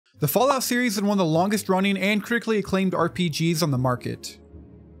The Fallout series is one of the longest running and critically acclaimed RPGs on the market.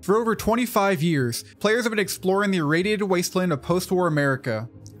 For over 25 years, players have been exploring the irradiated wasteland of post-war America.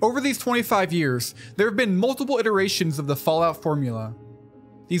 Over these 25 years, there have been multiple iterations of the Fallout formula.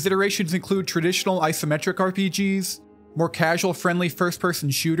 These iterations include traditional isometric RPGs, more casual friendly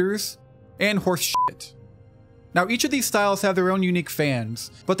first-person shooters, and horse shit. Now each of these styles have their own unique fans,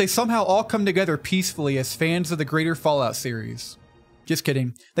 but they somehow all come together peacefully as fans of the greater Fallout series. Just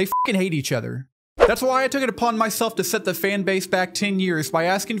kidding, they fucking hate each other. That's why I took it upon myself to set the fan base back 10 years by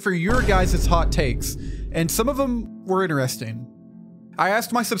asking for your guys' hot takes, and some of them were interesting. I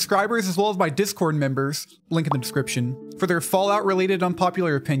asked my subscribers as well as my Discord members, link in the description, for their Fallout related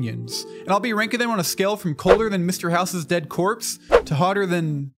unpopular opinions, and I'll be ranking them on a scale from colder than Mr. House's dead corpse to hotter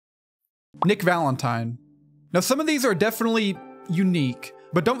than Nick Valentine. Now some of these are definitely unique,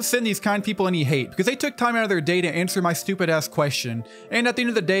 but don't send these kind people any hate because they took time out of their day to answer my stupid ass question, and at the end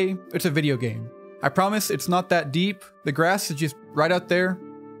of the day, it's a video game. I promise it's not that deep, the grass is just right out there.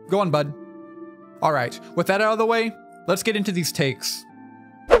 Go on, bud. Alright, with that out of the way, let's get into these takes.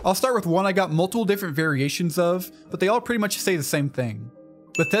 I'll start with one I got multiple different variations of, but they all pretty much say the same thing.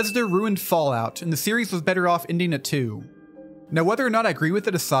 Bethesda ruined Fallout, and the series was better off ending at 2. Now whether or not I agree with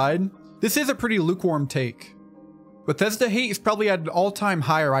it aside, this is a pretty lukewarm take. Bethesda hate is probably at an all-time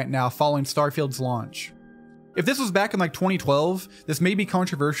high right now following Starfield's launch. If this was back in like 2012, this may be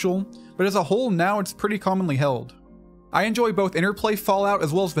controversial, but as a whole now it's pretty commonly held. I enjoy both Interplay Fallout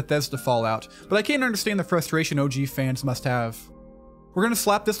as well as Bethesda Fallout, but I can't understand the frustration OG fans must have. We're gonna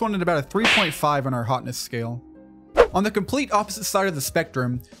slap this one at about a 3.5 on our hotness scale. On the complete opposite side of the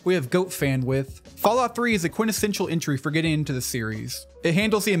spectrum, we have Goat Fan with, Fallout 3 is a quintessential entry for getting into the series. It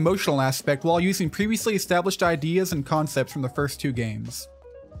handles the emotional aspect while using previously established ideas and concepts from the first 2 games.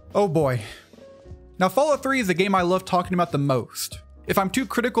 Oh boy. Now Fallout 3 is the game I love talking about the most. If I'm too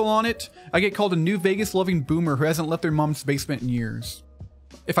critical on it, I get called a New Vegas loving boomer who hasn't left their mom's basement in years.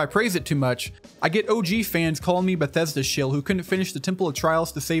 If I praise it too much, I get OG fans calling me Bethesda shill who couldn't finish the Temple of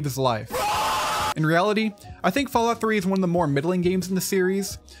Trials to save his life. In reality, I think Fallout 3 is one of the more middling games in the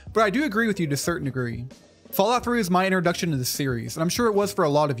series, but I do agree with you to a certain degree. Fallout 3 was my introduction to the series, and I'm sure it was for a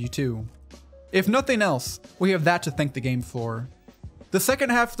lot of you too. If nothing else, we have that to thank the game for. The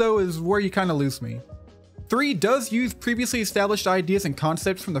second half though is where you kinda lose me. 3 does use previously established ideas and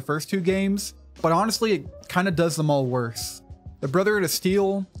concepts from the first 2 games, but honestly it kinda does them all worse. The Brotherhood of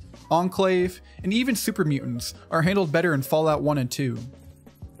Steel, Enclave, and even Super Mutants are handled better in Fallout 1 and 2.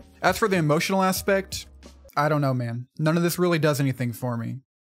 As for the emotional aspect, I don't know man, none of this really does anything for me.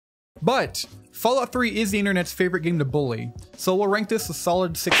 But, Fallout 3 is the internet's favorite game to bully, so we'll rank this a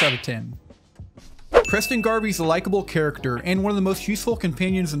solid 6 out of 10. Preston Garvey's a likable character and one of the most useful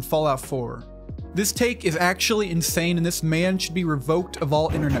companions in Fallout 4. This take is actually insane and this man should be revoked of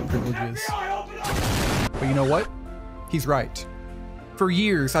all internet privileges. But you know what? He's right. For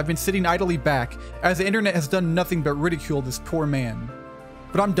years, I've been sitting idly back as the internet has done nothing but ridicule this poor man.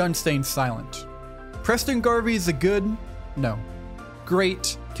 But I'm done staying silent. Preston Garvey is a good, no,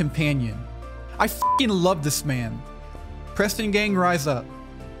 great companion. I f***ing love this man. Preston gang, rise up.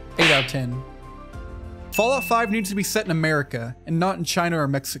 8 out of 10. Fallout 5 needs to be set in America and not in China or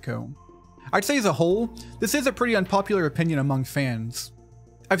Mexico. I'd say as a whole, this is a pretty unpopular opinion among fans.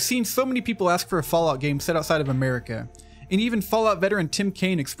 I've seen so many people ask for a Fallout game set outside of America, and even Fallout veteran Tim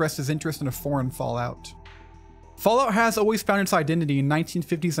Kaine expressed his interest in a foreign Fallout. Fallout has always found its identity in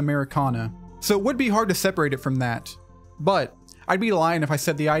 1950s Americana, so it would be hard to separate it from that. But I'd be lying if I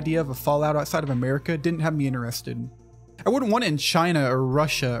said the idea of a Fallout outside of America didn't have me interested. I wouldn't want it in China or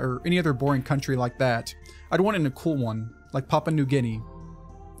Russia or any other boring country like that. I'd want it in a cool one, like Papua New Guinea.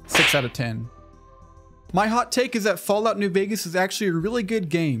 6 out of 10. My hot take is that Fallout New Vegas is actually a really good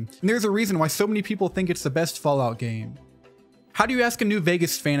game, and there's a reason why so many people think it's the best Fallout game. How do you ask a New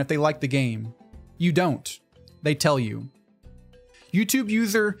Vegas fan if they like the game? You don't. They tell you. YouTube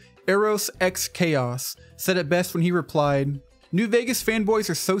user ErosXChaos said it best when he replied, New Vegas fanboys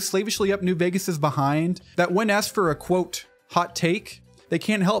are so slavishly up New Vegas's behind that when asked for a quote, hot take, they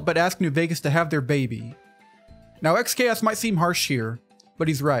can't help but ask New Vegas to have their baby. Now XChaos might seem harsh here, but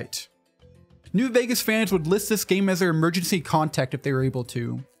he's right. New Vegas fans would list this game as their emergency contact if they were able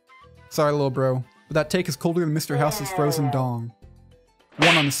to. Sorry little bro, but that take is colder than Mr. House's frozen dong.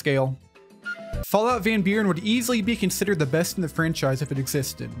 1 on the scale. Fallout Van Buren would easily be considered the best in the franchise if it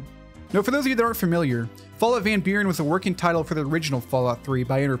existed. Now for those of you that aren't familiar, Fallout Van Buren was a working title for the original Fallout 3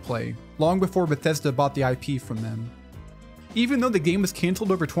 by Interplay, long before Bethesda bought the IP from them. Even though the game was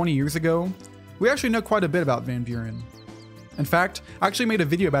cancelled over 20 years ago, we actually know quite a bit about Van Buren. In fact, I actually made a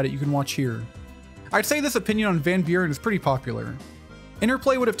video about it you can watch here. I'd say this opinion on Van Buren is pretty popular.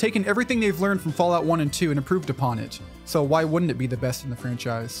 Interplay would have taken everything they've learned from Fallout 1 and 2 and improved upon it, so why wouldn't it be the best in the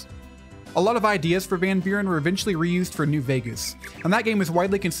franchise? A lot of ideas for Van Buren were eventually reused for New Vegas, and that game is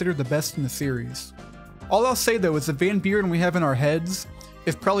widely considered the best in the series. All I'll say though is the Van Buren we have in our heads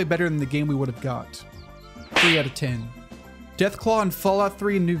is probably better than the game we would have got. 3 out of 10. Deathclaw in Fallout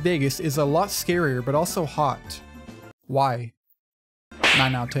 3 in New Vegas is a lot scarier, but also hot. Why?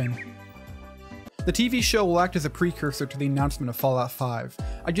 9 out of 10. The TV show will act as a precursor to the announcement of Fallout 5.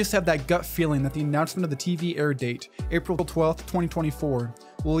 I just have that gut feeling that the announcement of the TV air date, April 12th, 2024,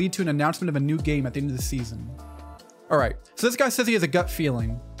 will lead to an announcement of a new game at the end of the season. Alright, so this guy says he has a gut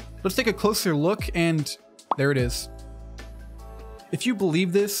feeling. Let's take a closer look, and there it is. If you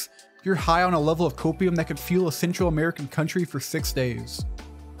believe this, you're high on a level of copium that could fuel a Central American country for 6 days.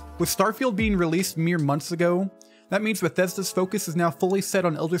 With Starfield being released mere months ago, that means Bethesda's focus is now fully set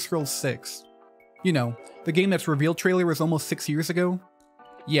on Elder Scrolls 6. You know, the game that's reveal trailer was almost 6 years ago?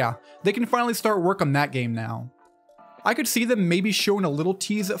 Yeah, they can finally start work on that game now. I could see them maybe showing a little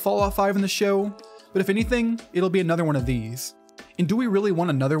tease at Fallout 5 in the show, but if anything, it'll be another one of these. And do we really want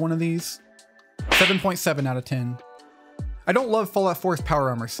another one of these? 7.7 out of 10. I don't love Fallout 4's power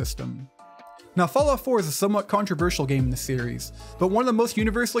armor system. Now, Fallout 4 is a somewhat controversial game in the series, but one of the most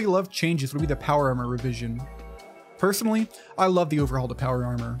universally loved changes would be the power armor revision. Personally, I love the overhaul to power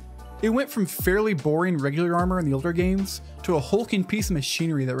armor. It went from fairly boring regular armor in the older games to a hulking piece of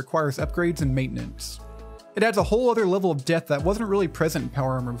machinery that requires upgrades and maintenance. It adds a whole other level of depth that wasn't really present in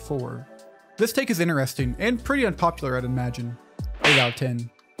power armor before. This take is interesting and pretty unpopular, I'd imagine. 8 out of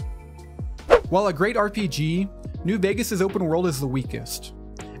 10. While a great RPG, New Vegas' open world is the weakest.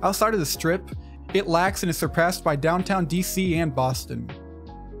 Outside of the Strip, it lacks and is surpassed by downtown DC and Boston.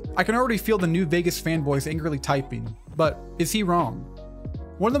 I can already feel the New Vegas fanboys angrily typing, but is he wrong?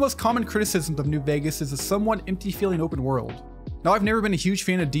 One of the most common criticisms of New Vegas is a somewhat empty feeling open world. Now, I've never been a huge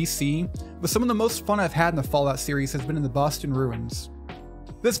fan of DC, but some of the most fun I've had in the Fallout series has been in the Boston ruins.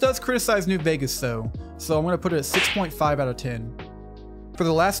 This does criticize New Vegas though, so I'm going to put it at 6.5 out of 10. For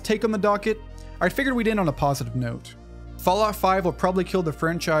the last take on the docket, I figured we'd end on a positive note. Fallout 5 will probably kill the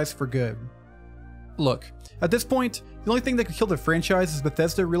franchise for good. Look, at this point, the only thing that could kill the franchise is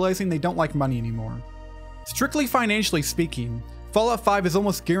Bethesda realizing they don't like money anymore. Strictly financially speaking, Fallout 5 is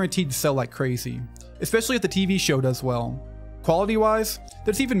almost guaranteed to sell like crazy, especially if the TV show does well. Quality-wise,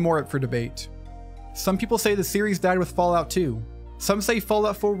 that's even more up for debate. Some people say the series died with Fallout 2. Some say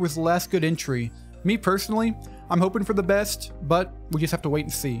Fallout 4 was the last good entry. Me personally, I'm hoping for the best, but we just have to wait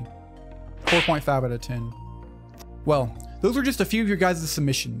and see. 4.5 out of 10. Well, those were just a few of your guys'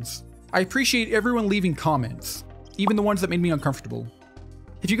 submissions. I appreciate everyone leaving comments, even the ones that made me uncomfortable.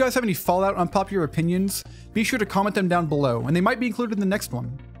 If you guys have any Fallout unpopular opinions, be sure to comment them down below, and they might be included in the next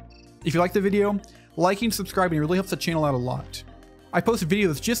one. If you liked the video, liking and subscribing really helps the channel out a lot. I post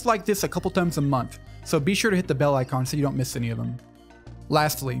videos just like this a couple times a month, so be sure to hit the bell icon so you don't miss any of them.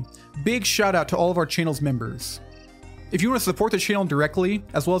 Lastly, big shout out to all of our channel's members. If you want to support the channel directly,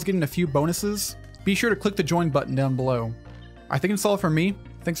 as well as getting a few bonuses, be sure to click the join button down below. I think that's all from me.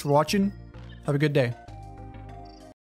 Thanks for watching. Have a good day.